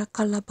 Mandara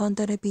kala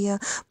bandarebia.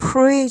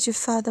 Praise you,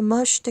 Father.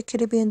 Mashta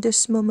kiribi in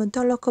this moment.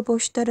 Dalaka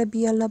bushtare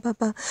bia la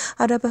baba.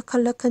 Araba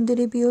kala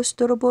kandiri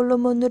biostoro bolo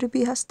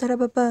monoribi hastare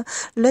baba.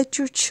 Let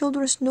your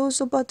children know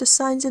about the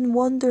signs and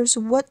wonders.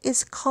 What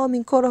is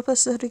coming?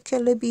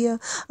 Korapasarikelebia.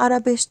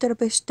 Arabestere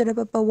bestere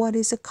baba. What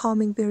is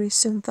coming very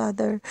soon,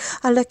 Father?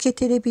 Let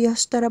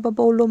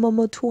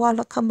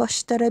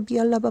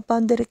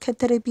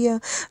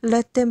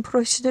them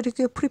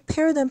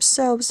prepare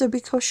themselves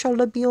because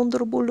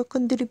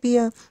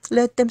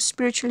let them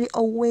spiritually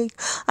awake.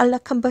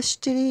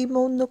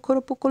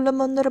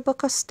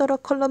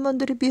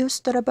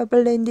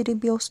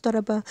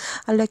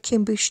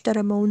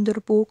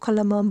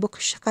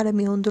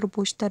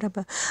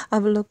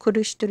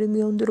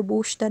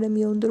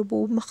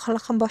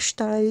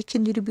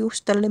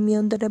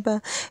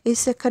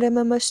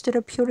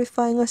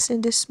 purifying us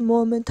in this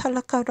moment.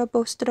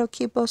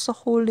 Keep us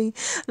holy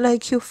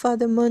like you,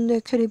 Father. Let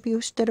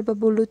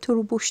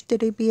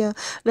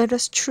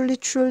us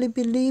truly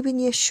believe in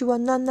Yeshua.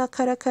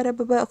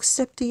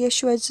 Accept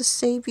Yeshua as the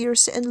Savior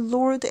and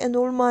Lord and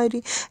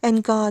Almighty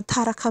and God.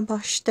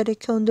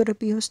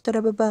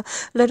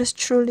 Let us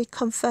truly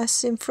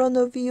confess in front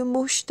of you.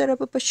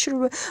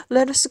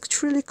 Let us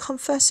truly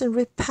confess and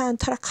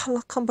repent.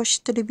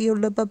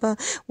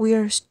 We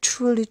are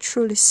truly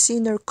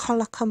sinner.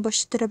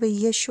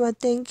 Yeshua,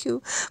 thank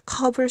you.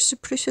 Covers the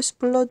precious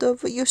blood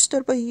of you.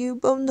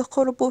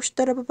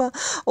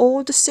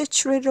 All the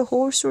saturated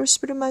whole soul,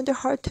 spirit, mind,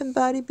 heart, and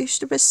body,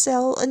 Bishop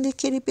cell, and the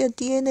Kiribia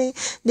DNA,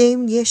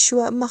 named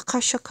Yeshua.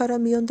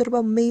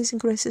 Amazing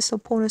graces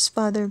upon us,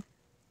 Father.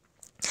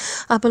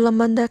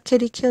 Abalamanda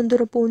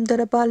Kirikiandura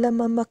Bundara Bala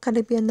Mama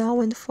Karibia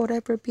now and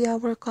forever be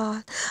our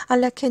God.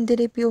 Allah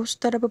Kendiribios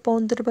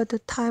Darababondra, the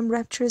time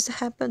rapture has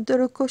happened.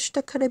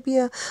 Durukushta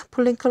Karibia,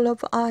 Pulinkle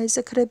of eyes,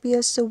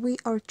 Karibia. So we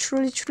are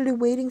truly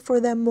waiting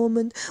for that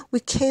moment. We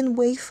can't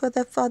wait for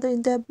that, Father,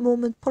 in that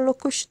moment.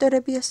 Polokush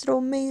Darabia, so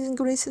amazing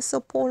graces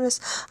upon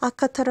us.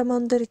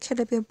 Akataramandari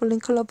Karibia,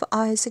 Pulinkle of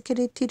eyes,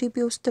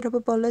 Kiritiribios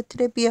Darababala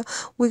Tribia.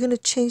 We're going to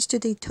change to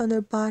the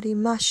eternal body.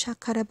 Masha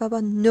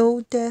Karababa,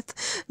 no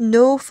death,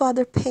 no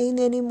Father pain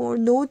anymore,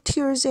 no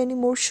tears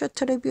anymore.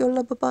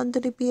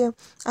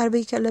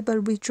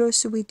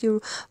 Rejoice with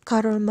you,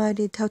 God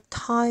Almighty. The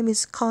time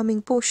is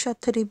coming.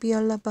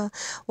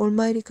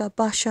 Almighty God,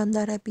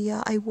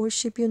 I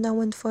worship you now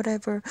and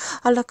forever.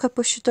 Glory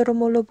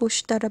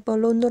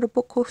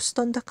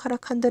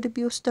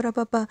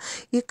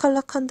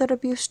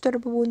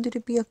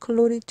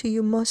to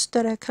you,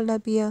 Master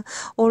Kalabia.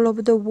 All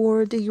over the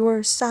world,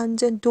 your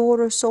sons and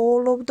daughters,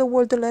 all over the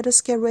world, let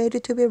us get ready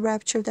to be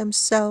raptured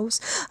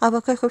themselves.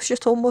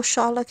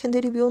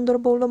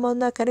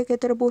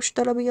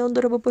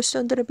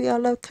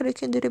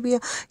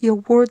 Your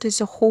word is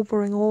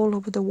hovering all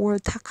over the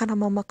world.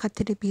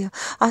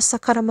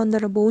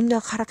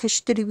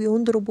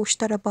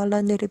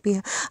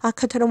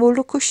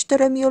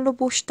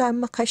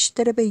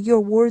 Your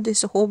word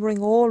is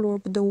hovering all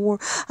over the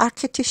world.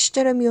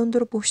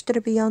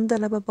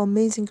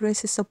 Amazing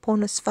graces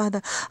upon us,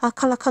 Father.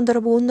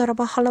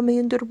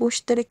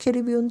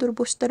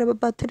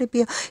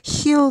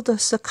 Healed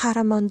us,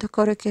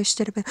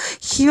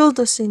 healed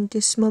us in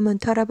this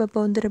moment.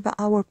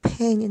 Our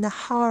pain in the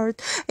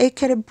heart, a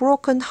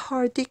broken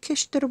heart.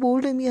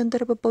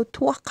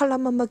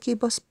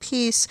 Give us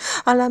peace.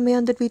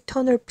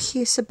 Eternal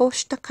peace,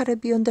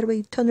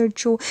 eternal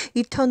joy,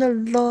 eternal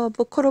love.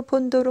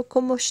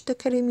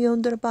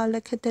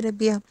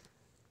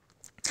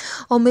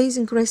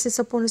 Amazing graces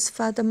upon us,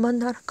 Father.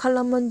 Mandar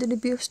kalamandri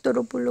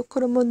biostoro bulo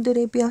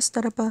koromondre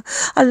biastaraba.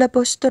 Allah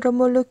postoro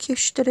molo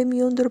kishtare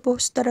miondro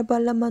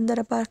postaraba la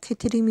mandara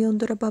barketiri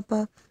miondra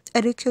baba.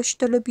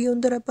 Erikoshtala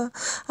biondraba.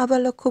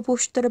 Abala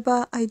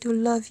kobostaraba. I do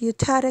love you.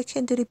 Tara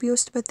kendri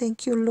biostaba.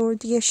 Thank you, Lord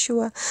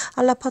Yeshua.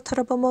 Allah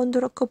pataraba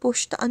mondra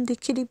kobosta andi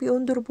kiri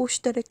biondro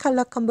bostare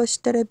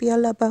kalakambastare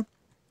bialaba.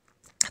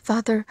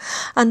 Father,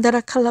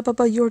 Andara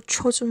Kalababa, your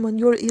chosen one,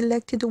 your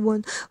elected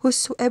one,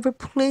 whosoever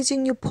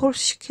pleasing you,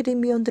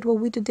 persecuting me under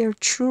with their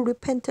true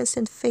repentance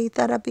and faith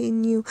that I be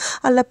in you.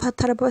 Allah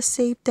Pataraba,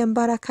 save them,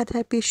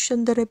 Barakatabi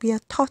Shundarabia,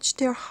 touch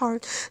their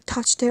heart,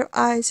 touch their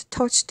eyes,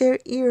 touch their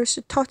ears,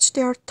 touch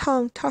their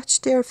tongue,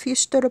 touch their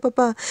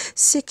fistarababa,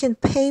 sick and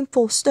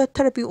painful,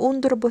 Statarabi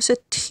Undarabos,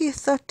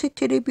 teeth,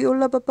 Titiribi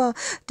Ulababa,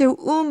 their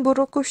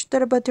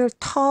Umburokustaraba, their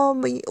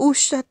tummy,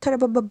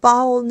 Ushatarababa,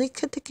 bowel,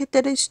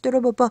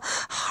 Nikatikitaristarababa,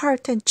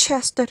 heart and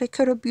chest,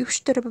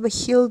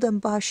 heal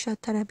them.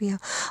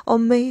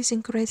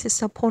 Amazing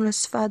graces upon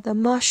us, Father.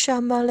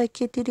 Masha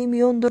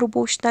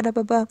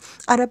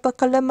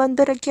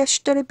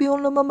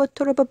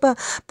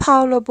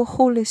power of the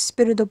Holy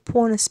Spirit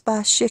upon us.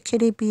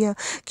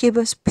 Give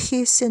us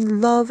peace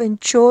and love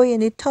and joy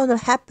and eternal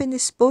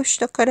happiness. All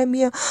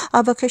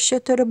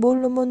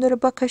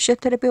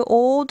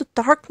the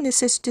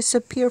darknesses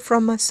disappear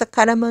from us.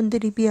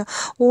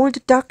 All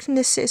the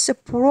darkness is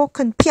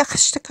broken.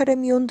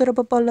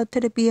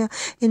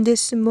 In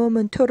this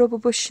moment,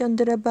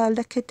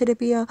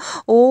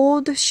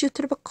 all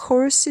the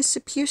curses,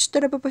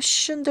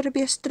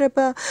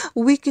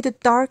 wicked,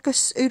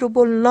 darkest,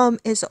 irritable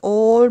lump is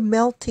all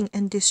melting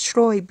and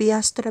destroyed.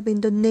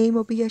 In the name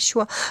of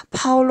Yeshua,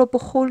 power of the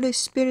Holy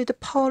Spirit, the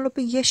power of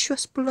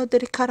Yeshua's blood,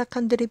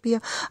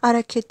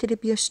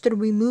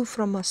 remove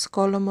from us.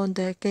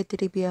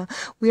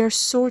 We are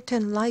salt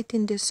and light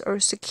in this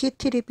earth.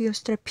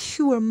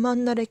 Pure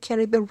manna,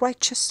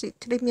 righteous.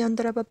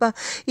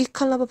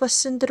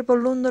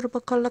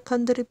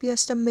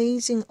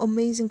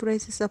 Amazing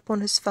graces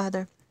upon us,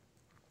 Father.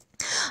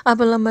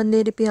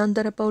 Abalamanere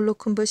beyandara paulo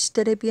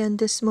kumbustere beyan.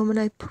 This moment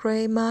I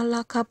pray.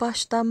 Malaka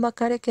bashta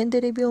makare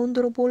kendere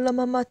beyondoro bola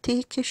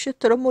mamati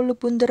kishutro molo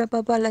bundara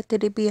babala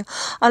terebiya.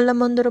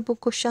 Alamandara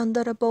boko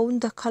shandara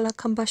baunda kala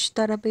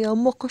kambashtara beya.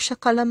 Moko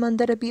shakala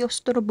mandara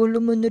biyostoro bolo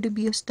munuri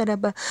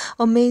biyostaraba.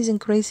 Amazing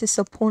graces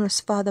upon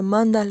us, Father.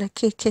 Mandala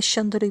keke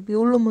shandari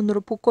biolo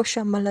munuru boko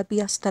shamala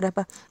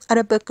biyastaraba.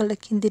 Arabakala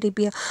kindiri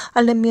biya.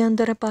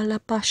 Alamiandara bala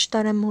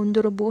pashtara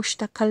mundoro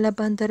boshta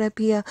kalabandara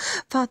biya.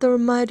 Father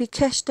Almighty,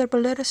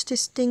 let us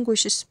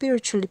distinguish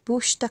spiritually.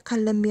 Bushta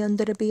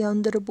kalamiandara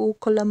biyandara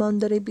bokola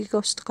mandara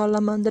bigost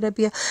kalamandara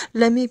biya.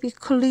 Let me be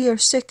clear.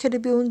 Sekere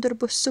biyundara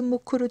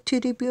bosumukuru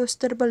tiri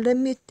biyostaraba. Let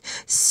me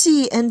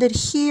see and then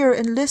hear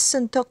and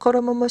listen to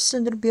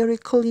Koramamasandra very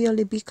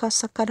clearly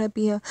because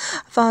Sakarabia.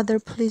 Father,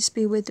 please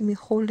be with me,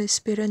 Holy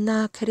Spirit.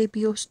 Na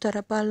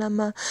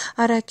Karabiostarabalama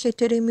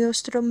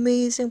Araketeremiostra,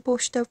 amazing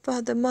Posta,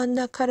 Father.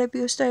 Mana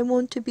Karabiostra, I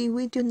want to be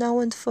with you now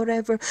and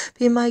forever.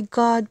 Be my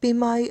God, be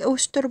my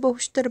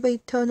Osterbosterba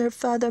eternal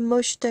Father.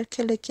 Moster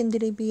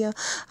Kelekindribia.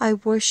 I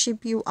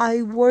worship you,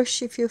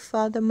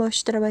 Father.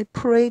 Moster, I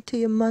pray to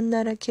you,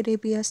 Manara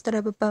Kiribia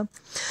Strababa.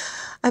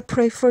 I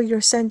pray for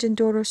your sons and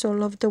daughters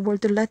all over the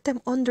world. Let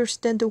them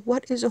understand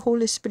what is the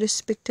Holy Spirit.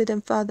 Speak to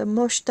them, Father.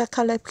 Moshta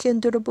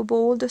kalapkendurababa,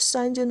 all the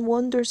signs and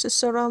wonders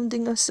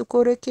surrounding us.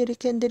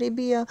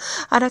 Korekerikenderebia,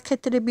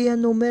 araketerebia,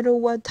 no matter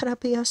what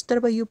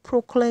terapiastraba you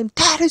proclaim.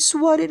 That is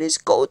what it is.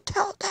 Go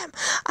tell them.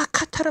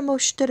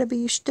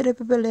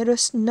 Akataramoshterebe, let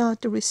us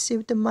not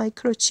receive the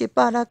microchip.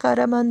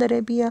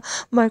 Arakaramanderebia,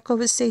 mark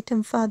of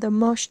Satan, Father.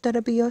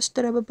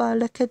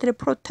 Moshterabiosterababa,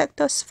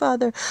 protect us,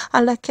 Father.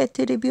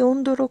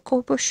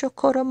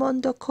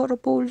 Koramanda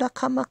Korabula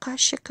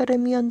Kamakashi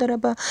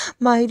Karamiandaraba.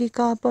 Mighty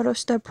God,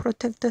 Barostar,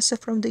 protect us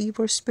from the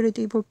evil spirit,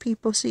 evil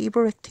peoples,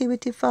 evil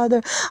activity,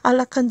 Father.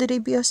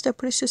 Alakandaribias, the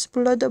precious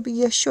blood of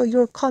Yeshua,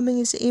 your coming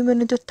is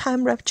imminent. The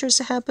time raptures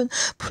happen.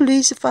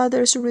 Please,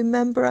 fathers,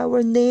 remember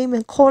our name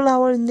and call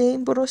our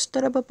name.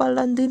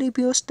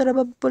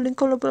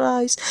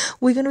 Borostarababalandiribiostarababalinkolobalized.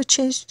 We're going to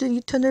change the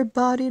eternal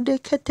body.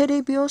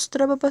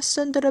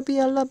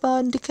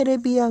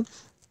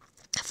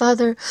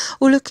 Father,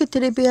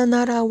 ulukitiribiya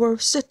not our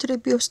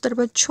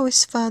sitribiostarba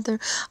choice, Father,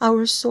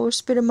 our soul,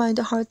 spirit, mind,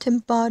 heart,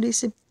 and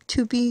bodies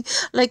to be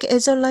like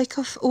as a like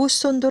of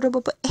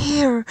usondoraba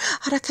air,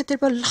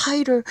 harakatirba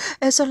lighter,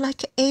 as a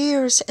like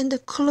airs and the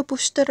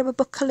kulabustaraba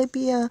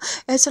kalibia,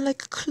 as a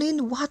like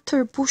clean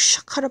water bush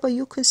karaba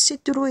you can see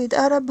through it.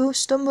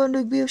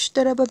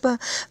 Arabustamolibiustaraba.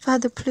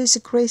 Father, please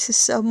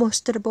graces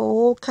most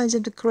all kinds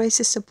of the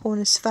graces upon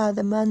us,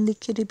 Father.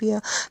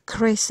 Mandikiribia,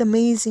 grace,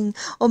 amazing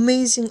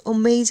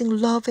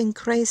love and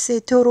grace.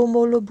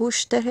 Toromolo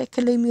bush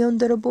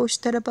terekelimiondara bush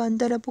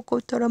terabandara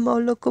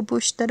bukotoramolo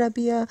bush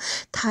terabia.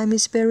 Time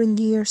is very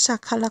near.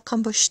 Sakala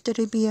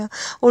kambushteribia.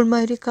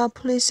 Almighty God,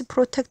 please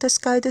protect us,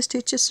 guide us,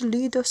 teach us,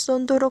 lead us.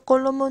 Sondoro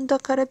kolomonda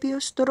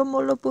karabius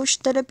toromolo bush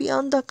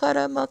terabianda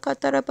karama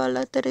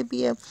katarabala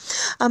terabia.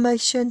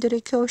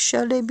 Amashendere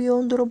kosha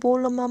lebiondro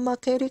bola mama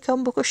keri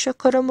kambukosha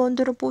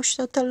karamondro bush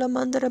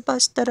talamandara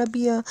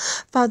bastarabia.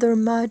 Father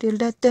Almighty,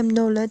 let them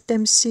know, let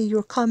them see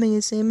your coming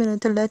is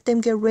imminent. Let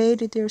them get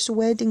ready. There's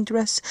wedding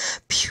dress,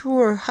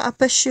 pure.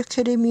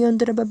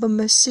 Apashikirimiondra baba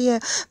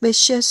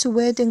Messiah's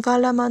wedding.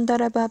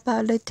 Galamandara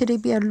baba. Let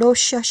it be a Lo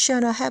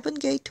Shashana. Heaven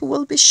gate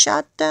will be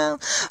shut down.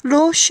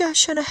 Lo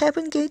Shashana.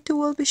 Heaven gate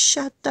will be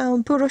shut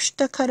down.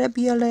 Purushta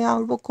karabia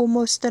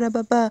lealvokomostara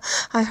baba.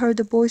 I heard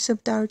the voice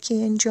of the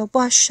archangel.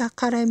 Basha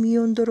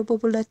karamiondra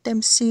baba. Let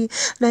them see.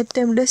 Let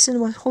them listen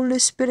what Holy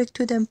Spirit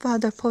to them,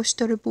 Father.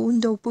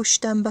 Postarabundo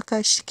bushtam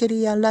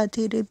bakashkiria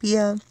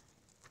latiribia.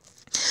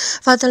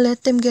 Father,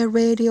 let them get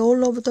ready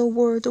all over the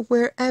world,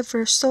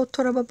 wherever so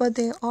Torababa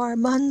they are.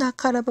 Manda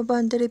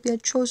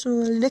Karababandaribia,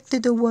 chosen,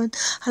 elected one,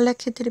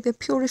 Halakitribia,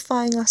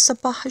 purifying us.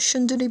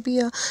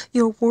 Sapahashandribia.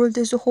 Your word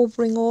is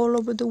hovering all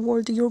over the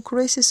world. Your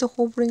grace is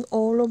hovering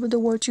all over the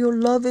world. Your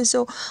love is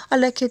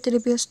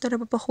Halakitribia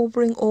Starababa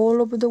hovering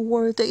all over the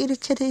world.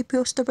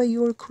 Iriketipostaba,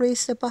 your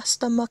grace,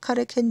 Basta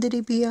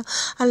Makarakendribia,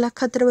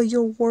 Halakatraba,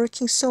 you're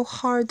working so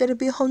hard. There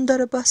be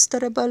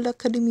Hondarabastaraba,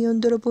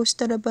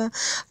 Lakadimiondorabostaraba.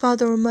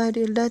 Father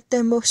Almighty, let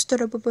them knows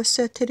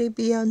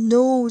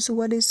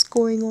what is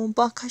going on.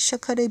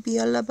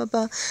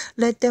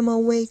 Let them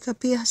awake.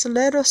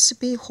 Let us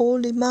be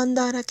holy.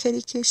 Mandara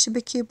Kerikish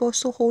Bikibo,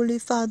 so holy,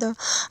 Father.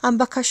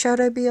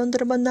 Ambakasharabi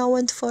under now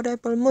and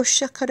forever.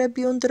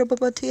 Mushakarabi under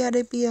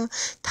Babatiarabia.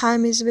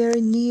 Time is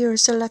very near.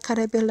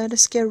 Salakarabi, let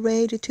us get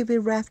ready to be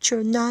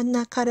raptured.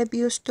 Nana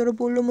Karabius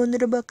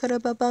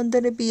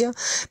Turabulumundrabakarababandarbia.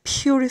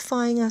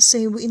 Purifying us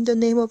in the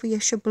name of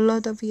Yeshua,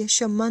 blood of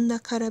Yeshua, Manna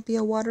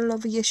Karabia, water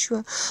of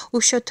Yeshua.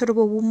 Usha